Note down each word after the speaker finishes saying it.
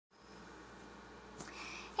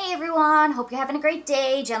Hi everyone, hope you're having a great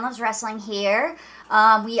day. Jen Loves Wrestling here.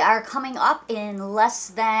 We are coming up in less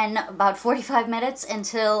than about 45 minutes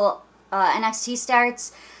until NXT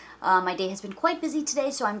starts. My day has been quite busy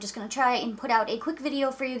today, so I'm just going to try and put out a quick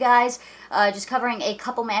video for you guys, just covering a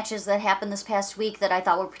couple matches that happened this past week that I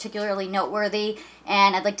thought were particularly noteworthy,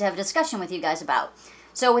 and I'd like to have a discussion with you guys about.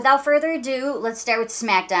 So without further ado, let's start with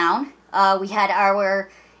SmackDown. We had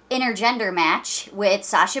our intergender match with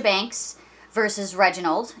Sasha Banks versus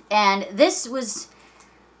Reginald, and this was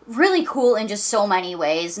really cool in just so many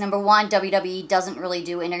ways. Number one, WWE doesn't really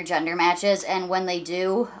do intergender matches, and when they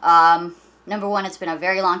do, number one, it's been a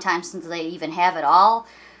very long time since they even have it all,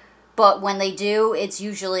 but when they do, it's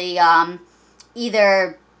usually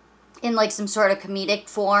either in like some sort of comedic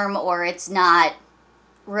form, or it's not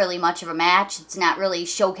really much of a match. It's not really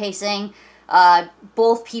showcasing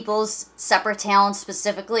both people's separate talents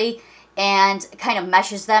specifically, and kind of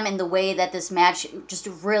meshes them in the way that this match just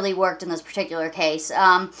really worked in this particular case.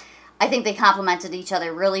 I think they complemented each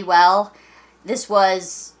other really well. This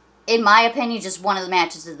was, in my opinion, just one of the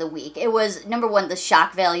matches of the week. It was, number one, the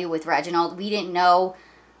shock value with Reginald. We didn't know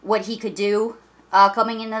what he could do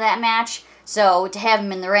coming into that match. So to have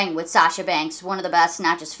him in the ring with Sasha Banks, one of the best,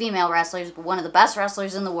 not just female wrestlers, but one of the best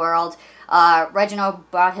wrestlers in the world.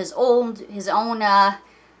 Reginald brought his own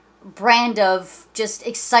brand of just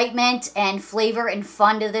excitement and flavor and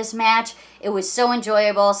fun to this match. It was so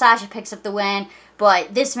enjoyable. Sasha picks up the win,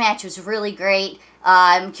 but this match was really great.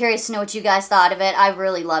 I'm curious to know what you guys thought of it. I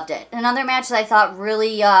really loved it. Another match that I thought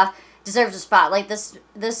really deserves a spotlight this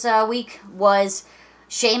week was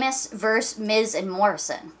Sheamus versus Miz and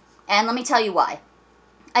Morrison. And let me tell you why.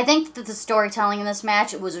 I think that the storytelling in this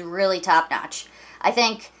match was really top-notch. I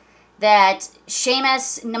think that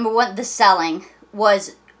Sheamus, number one, the selling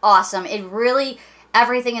was awesome. It really,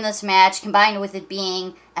 everything in this match, combined with it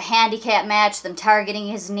being a handicap match, them targeting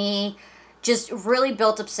his knee, just really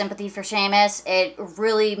built up sympathy for Sheamus. It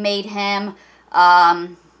really made him,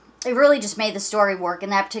 it really just made the story work in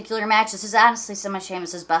that particular match. This is honestly some of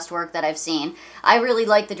Sheamus' best work that I've seen. I really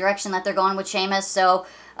like the direction that they're going with Sheamus, so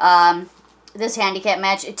this handicap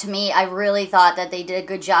match, to me, I really thought that they did a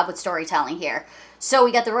good job with storytelling here. So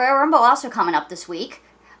we got the Royal Rumble also coming up this week.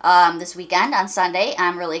 This weekend on Sunday.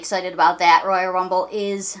 I'm really excited about that. Royal Rumble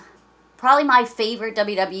is probably my favorite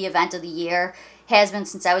WWE event of the year. Has been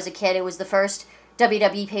since I was a kid. It was the first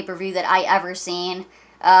WWE pay-per-view that I ever seen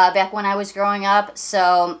back when I was growing up.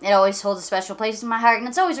 So it always holds a special place in my heart. And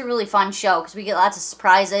it's always a really fun show because we get lots of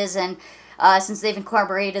surprises. And since they've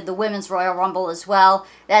incorporated the Women's Royal Rumble as well,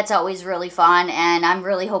 that's always really fun. And I'm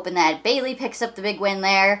really hoping that Bayley picks up the big win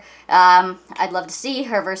there. I'd love to see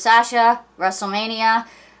her versus Sasha, WrestleMania.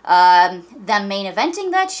 Them main eventing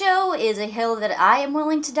that show is a hill that I am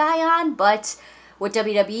willing to die on, but what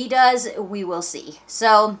WWE does, we will see.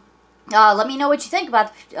 So, let me know what you think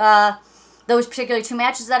about those particular two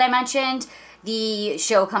matches that I mentioned, the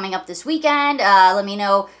show coming up this weekend. Let me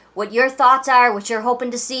know what your thoughts are, what you're hoping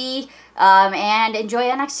to see, and enjoy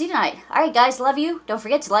NXT tonight. Alright guys, love you. Don't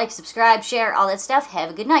forget to like, subscribe, share, all that stuff. Have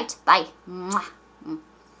a good night. Bye. Mwah.